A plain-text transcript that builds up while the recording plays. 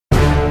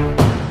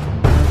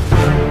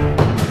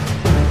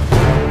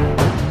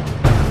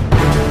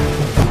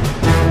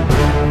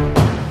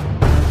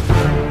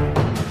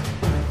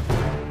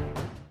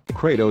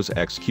Kratos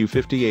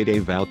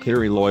XQ-58A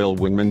Valkyrie loyal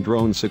wingman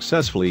drone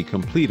successfully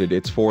completed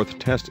its fourth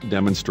test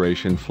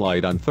demonstration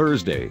flight on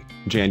Thursday,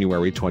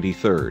 January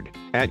 23,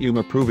 at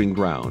Yuma Proving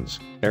Grounds,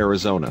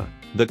 Arizona,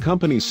 the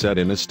company said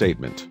in a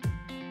statement.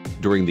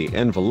 During the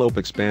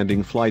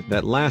envelope-expanding flight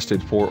that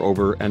lasted for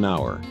over an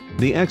hour,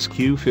 the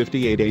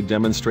XQ-58A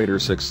demonstrator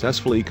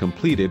successfully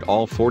completed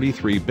all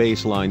 43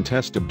 baseline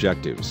test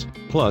objectives,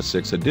 plus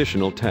 6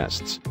 additional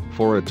tests,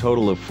 for a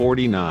total of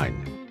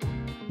 49.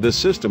 The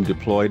system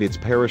deployed its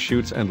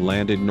parachutes and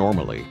landed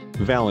normally,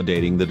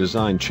 validating the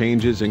design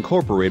changes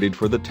incorporated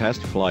for the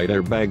test flight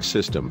airbag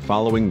system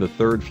following the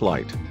third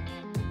flight.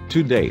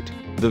 To date,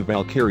 the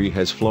Valkyrie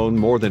has flown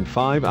more than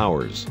 5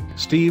 hours,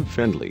 Steve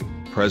Fendley,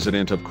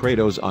 president of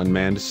Kratos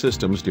Unmanned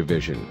Systems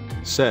Division,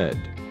 said,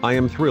 "I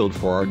am thrilled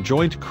for our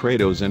joint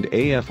Kratos and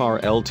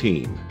AFRL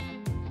team."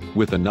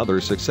 With another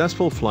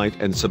successful flight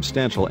and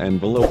substantial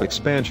envelope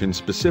expansion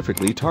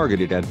specifically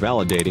targeted at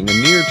validating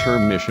a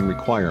near-term mission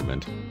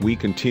requirement, we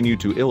continue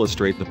to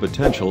illustrate the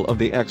potential of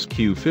the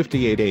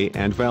XQ-58A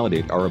and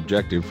validate our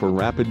objective for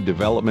rapid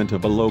development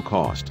of a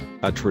low-cost,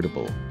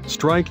 attritable,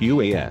 strike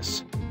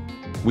UAS.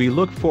 We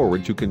look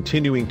forward to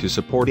continuing to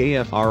support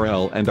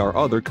AFRL and our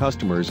other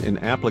customers in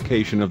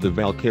application of the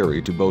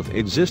Valkyrie to both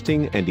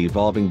existing and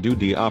evolving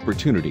duty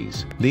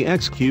opportunities. The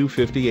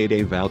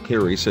XQ-58A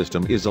Valkyrie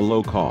system is a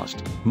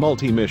low-cost,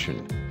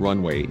 multi-mission,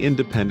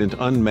 runway-independent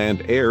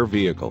unmanned air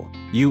vehicle,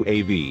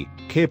 UAV,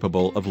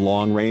 capable of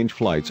long-range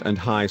flights and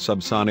high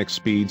subsonic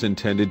speeds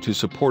intended to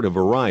support a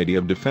variety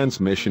of defense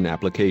mission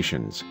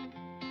applications.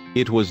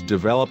 It was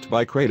developed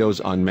by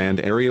Kratos Unmanned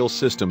Aerial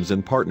Systems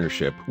in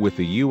partnership with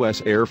the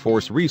U.S. Air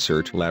Force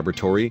Research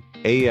Laboratory,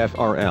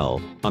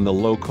 AFRL, on the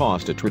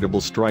Low-Cost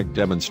Attritable Strike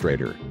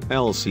Demonstrator,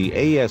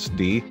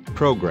 LCASD,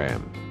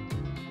 program.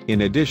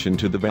 In addition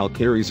to the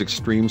Valkyrie's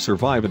extreme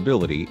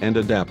survivability and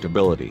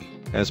adaptability,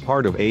 as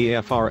part of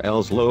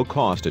AFRL's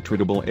Low-Cost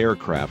Attritable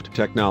Aircraft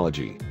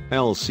Technology,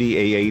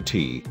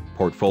 LCAAT,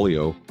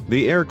 portfolio,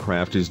 the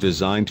aircraft is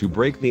designed to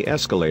break the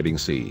escalating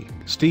sea.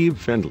 Steve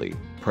Fendley,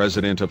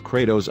 president of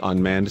Kratos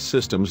Unmanned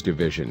Systems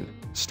Division,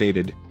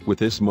 stated, "With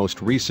this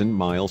most recent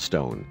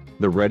milestone,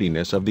 the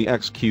readiness of the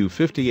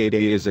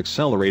XQ-58A is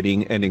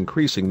accelerating and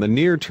increasing the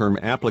near-term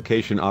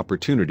application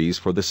opportunities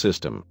for the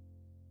system.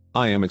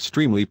 I am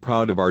extremely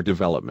proud of our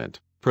development,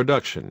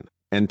 production,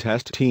 and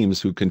test teams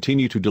who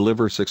continue to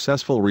deliver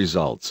successful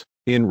results,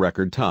 in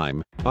record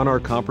time, on our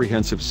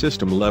comprehensive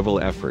system-level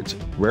efforts,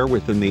 rare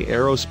within the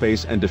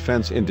aerospace and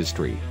defense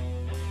industry.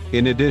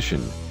 In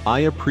addition,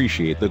 I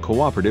appreciate the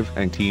cooperative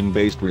and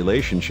team-based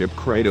relationship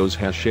Kratos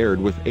has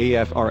shared with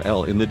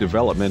AFRL in the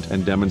development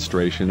and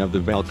demonstration of the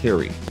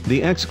Valkyrie."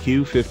 The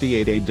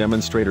XQ-58A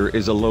demonstrator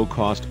is a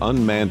low-cost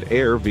unmanned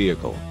air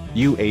vehicle,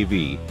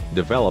 UAV,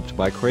 developed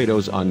by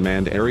Kratos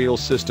Unmanned Aerial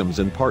Systems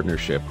in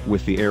partnership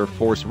with the Air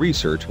Force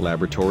Research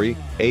Laboratory,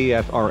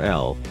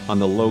 AFRL, on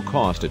the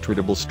Low-Cost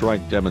Attritable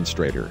Strike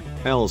Demonstrator,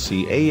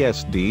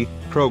 LCASD,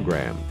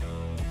 program.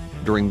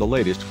 During the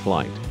latest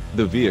flight,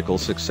 the vehicle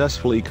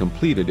successfully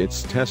completed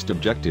its test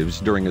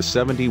objectives during a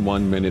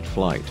 71-minute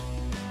flight.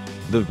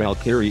 The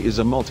Valkyrie is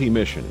a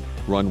multi-mission,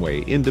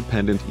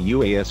 runway-independent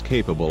UAS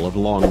capable of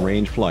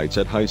long-range flights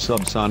at high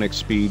subsonic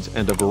speeds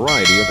and a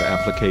variety of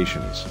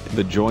applications.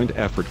 The joint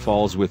effort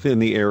falls within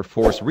the Air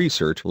Force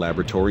Research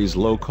Laboratory's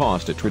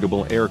Low-Cost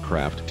Attritable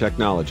Aircraft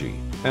Technology,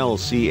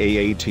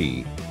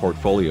 LCAAT,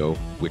 portfolio,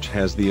 which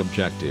has the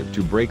objective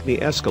to break the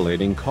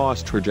escalating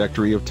cost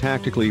trajectory of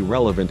tactically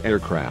relevant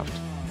aircraft.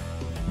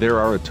 There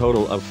are a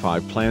total of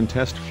 5 planned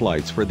test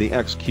flights for the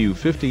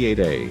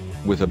XQ-58A,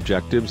 with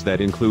objectives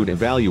that include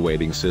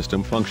evaluating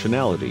system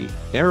functionality,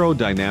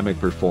 aerodynamic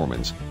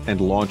performance, and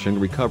launch and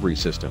recovery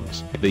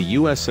systems. The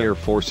U.S. Air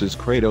Force's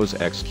Kratos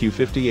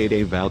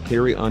XQ-58A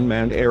Valkyrie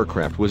unmanned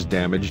aircraft was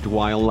damaged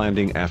while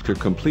landing after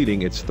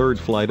completing its third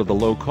flight of the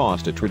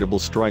Low-Cost Attritable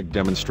Strike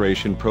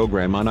Demonstration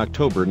program on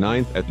October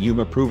 9 at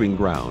Yuma Proving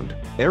Ground,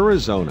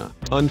 Arizona.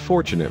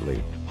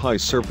 Unfortunately, high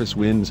surface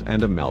winds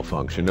and a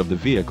malfunction of the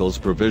vehicle's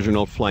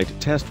provisional flight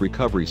test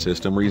recovery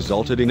system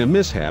resulted in a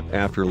mishap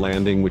after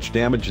landing which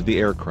damaged the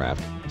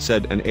aircraft,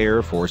 said an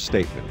Air Force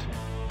statement.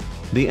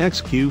 The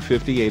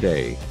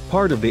XQ-58A,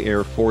 part of the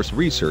Air Force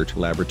Research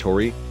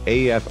Laboratory,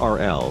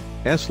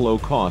 AFRL's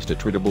Low-Cost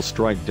Attritable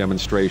Strike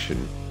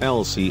Demonstration,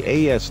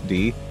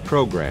 LCASD,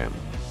 program,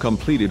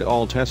 completed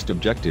all test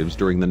objectives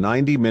during the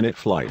 90-minute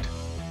flight.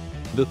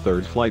 The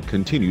third flight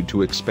continued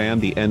to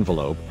expand the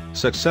envelope,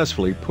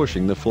 successfully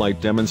pushing the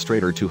flight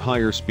demonstrator to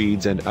higher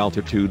speeds and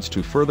altitudes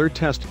to further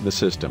test the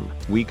system.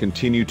 We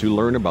continue to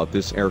learn about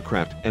this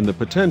aircraft and the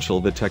potential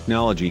the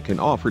technology can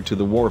offer to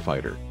the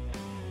warfighter.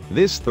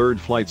 This third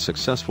flight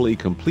successfully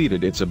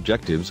completed its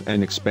objectives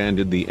and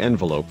expanded the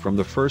envelope from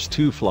the first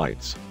 2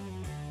 flights.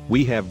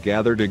 We have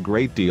gathered a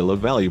great deal of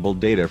valuable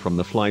data from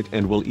the flight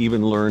and will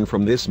even learn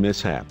from this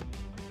mishap.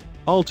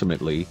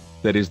 Ultimately,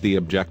 that is the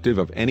objective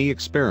of any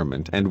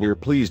experiment, and we're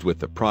pleased with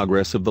the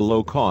progress of the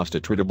Low-Cost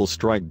Attritable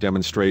Strike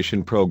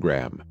Demonstration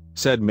program,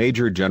 said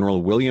Major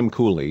General William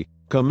Cooley,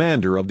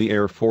 commander of the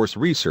Air Force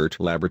Research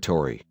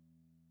Laboratory.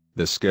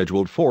 The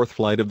scheduled fourth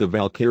flight of the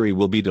Valkyrie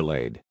will be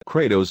delayed.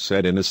 Kredit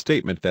said in a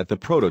statement that the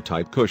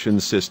prototype cushion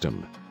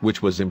system,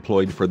 which was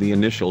employed for the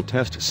initial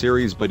test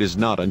series but is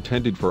not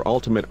intended for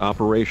ultimate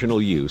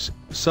operational use,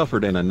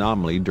 suffered an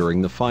anomaly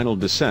during the final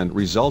descent,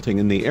 resulting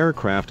in the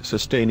aircraft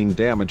sustaining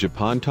damage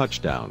upon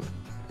touchdown.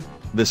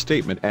 The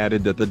statement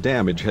added that the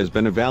damage has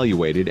been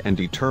evaluated and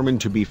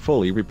determined to be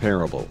fully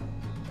repairable.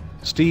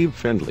 Steve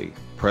Fendley,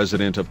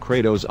 president of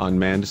Kredit's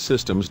Unmanned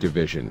Systems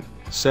Division,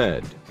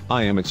 said,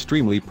 "I am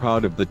extremely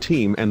proud of the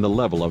team and the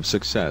level of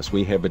success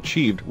we have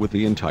achieved with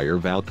the entire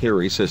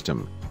Valkyrie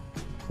system.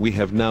 We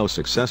have now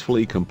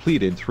successfully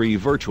completed 3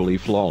 virtually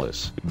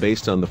flawless.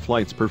 Based on the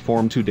flights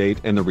performed to date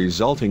and the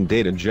resulting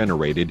data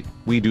generated,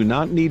 we do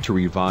not need to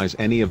revise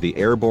any of the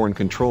airborne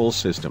control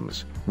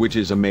systems, which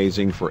is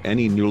amazing for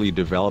any newly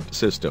developed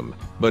system,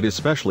 but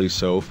especially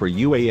so for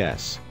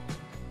UAS.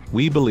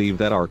 We believe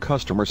that our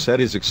customer set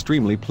is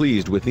extremely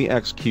pleased with the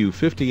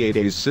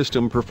XQ-58A's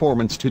system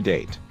performance to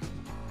date.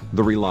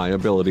 The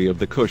reliability of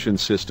the cushion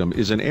system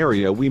is an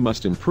area we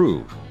must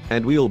improve,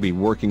 and we'll be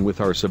working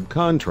with our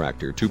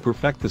subcontractor to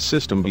perfect the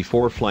system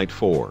before Flight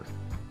 4.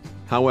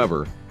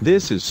 However,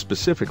 this is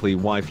specifically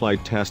why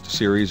flight test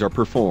series are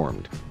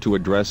performed, to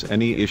address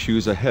any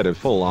issues ahead of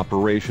full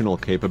operational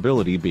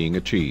capability being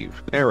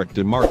achieved." Eric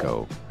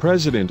DeMarco,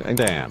 president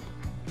and AMP,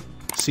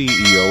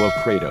 CEO of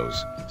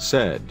Kredit,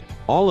 said,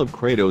 "All of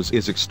Kredit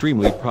is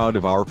extremely proud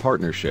of our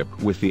partnership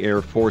with the Air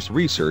Force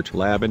Research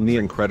Lab and the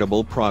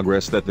incredible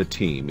progress that the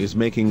team is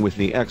making with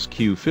the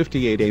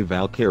XQ-58A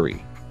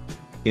Valkyrie.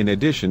 In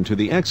addition to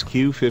the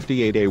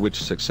XQ-58A,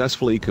 which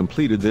successfully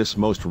completed this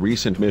most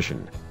recent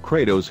mission,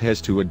 Kredit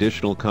has 2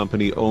 additional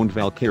company-owned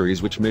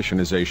Valkyries which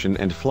missionization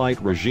and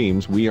flight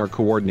regimes we are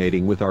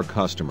coordinating with our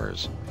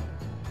customers.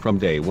 From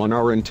day one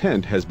our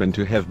intent has been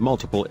to have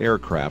multiple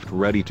aircraft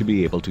ready to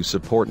be able to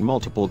support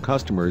multiple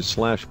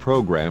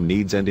customers/program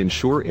needs and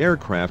ensure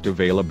aircraft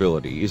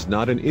availability is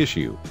not an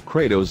issue."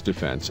 Kredit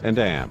Defense and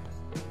AMP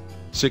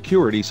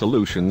Security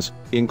Solutions,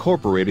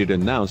 Incorporated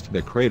announced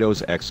that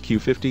Kredit's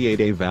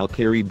XQ-58A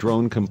Valkyrie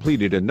drone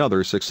completed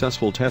another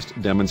successful test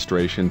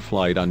demonstration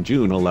flight on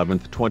June 11,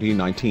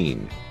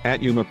 2019,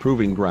 at Yuma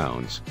Proving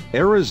Grounds,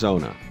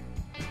 Arizona.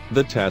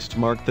 The test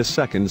marked the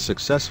second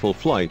successful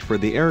flight for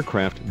the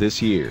aircraft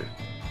this year.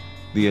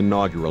 The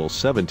inaugural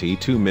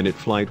 72-minute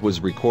flight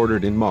was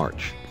recorded in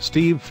March.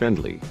 Steve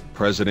Fendley,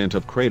 president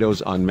of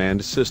Kredit's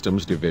Unmanned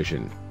Systems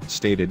Division,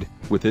 stated,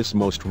 "With this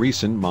most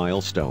recent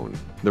milestone,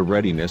 the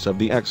readiness of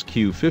the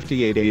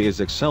XQ-58A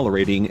is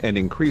accelerating and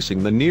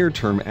increasing the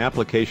near-term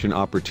application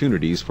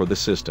opportunities for the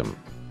system.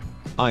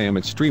 I am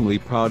extremely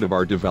proud of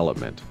our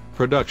development,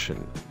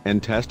 production,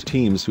 and test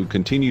teams who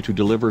continue to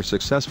deliver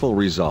successful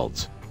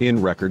results, in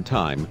record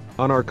time,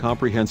 on our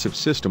comprehensive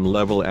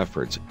system-level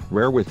efforts,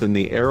 rare within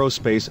the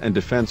aerospace and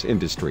defense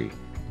industry.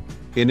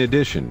 In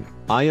addition,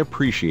 I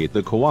appreciate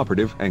the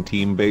cooperative and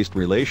team-based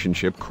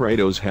relationship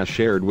Kredit has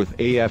shared with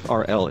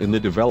AFRL in the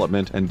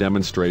development and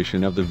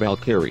demonstration of the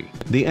Valkyrie."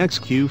 The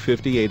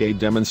XQ-58A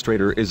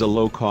demonstrator is a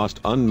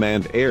low-cost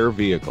unmanned air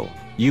vehicle,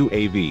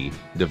 UAV,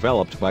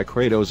 developed by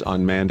Kredit's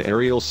Unmanned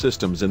Aerial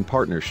Systems in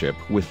partnership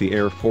with the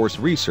Air Force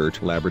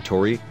Research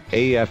Laboratory,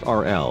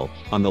 AFRL,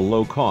 on the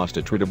Low-Cost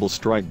Attritable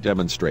Strike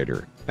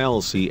Demonstrator,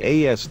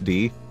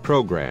 LCASD,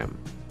 program.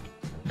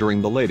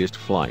 During the latest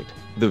flight,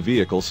 the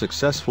vehicle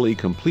successfully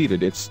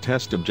completed its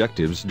test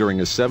objectives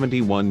during a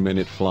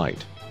 71-minute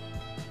flight.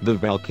 The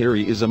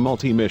Valkyrie is a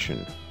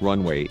multi-mission,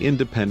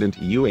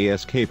 runway-independent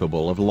UAS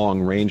capable of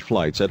long-range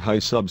flights at high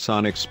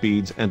subsonic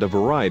speeds and a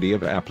variety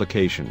of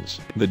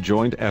applications. The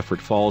joint effort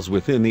falls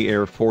within the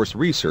Air Force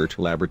Research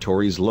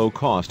Laboratory's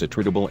Low-Cost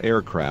Attritable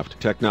Aircraft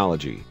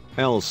Technology,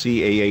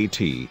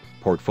 LCAAT,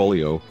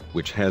 portfolio,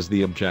 which has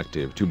the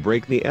objective to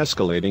break the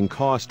escalating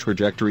cost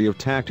trajectory of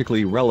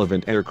tactically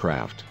relevant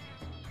aircraft.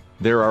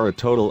 There are a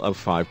total of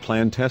 5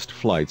 planned test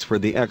flights for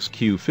the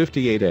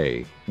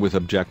XQ-58A, with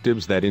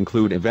objectives that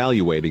include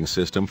evaluating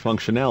system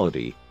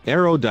functionality,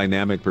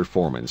 aerodynamic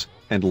performance,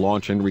 and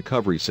launch and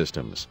recovery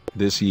systems.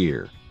 This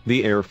year,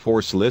 the Air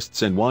Force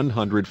lists an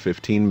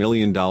 $115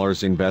 million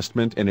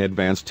investment in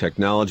advanced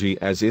technology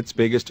as its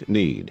biggest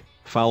need,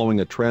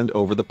 following a trend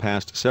over the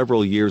past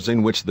several years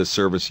in which the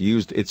service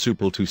used its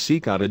SUPL to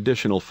seek out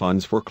additional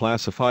funds for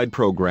classified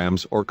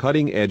programs or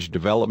cutting-edge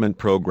development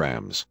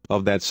programs.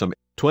 Of that sum,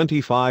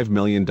 $25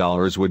 million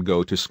would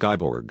go to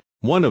Skyborg,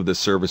 one of the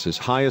service's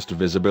highest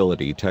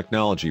visibility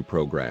technology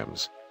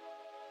programs.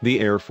 The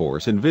Air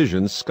Force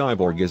envisions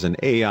Skyborg as an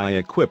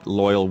AI-equipped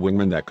loyal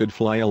wingman that could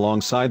fly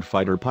alongside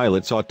fighter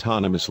pilots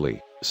autonomously,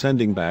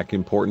 sending back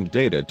important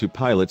data to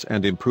pilots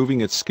and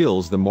improving its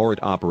skills the more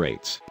it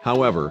operates.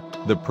 However,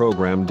 the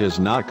program does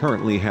not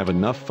currently have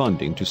enough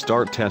funding to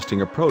start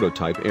testing a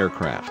prototype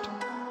aircraft.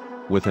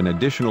 With an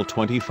additional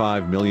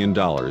 $25 million,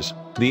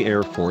 the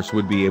Air Force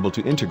would be able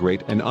to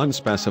integrate an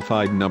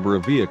unspecified number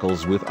of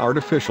vehicles with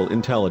artificial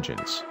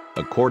intelligence,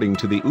 according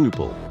to the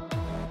UPL.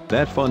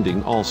 That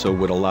funding also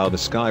would allow the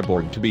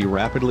Skyborg to be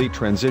rapidly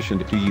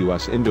transitioned to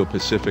U.S.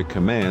 Indo-Pacific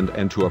Command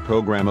and to a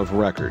program of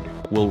record.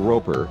 Will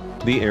Roper,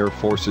 the Air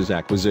Force's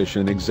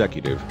acquisition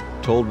executive,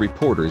 told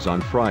reporters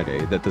on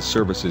Friday that the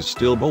service is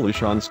still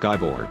bullish on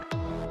Skyborg.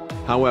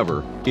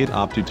 However, it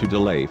opted to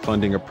delay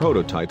funding a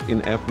prototype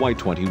in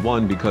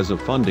FY21 because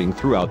of funding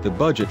throughout the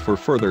budget for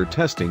further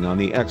testing on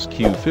the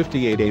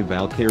XQ-58A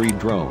Valkyrie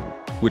drone,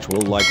 which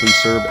will likely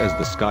serve as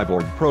the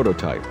Skyborg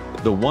prototype.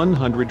 The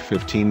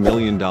 $115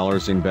 million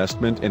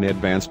investment in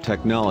advanced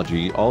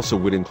technology also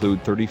would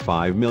include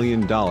 $35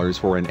 million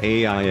for an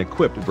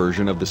AI-equipped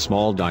version of the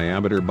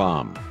small-diameter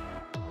bomb.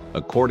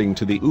 According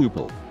to the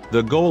UPL,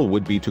 the goal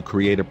would be to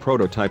create a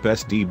prototype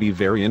SDB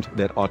variant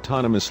that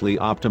autonomously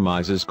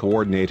optimizes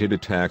coordinated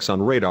attacks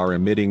on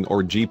radar-emitting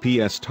or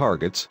GPS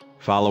targets,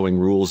 following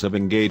rules of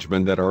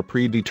engagement that are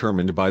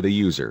predetermined by the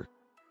user.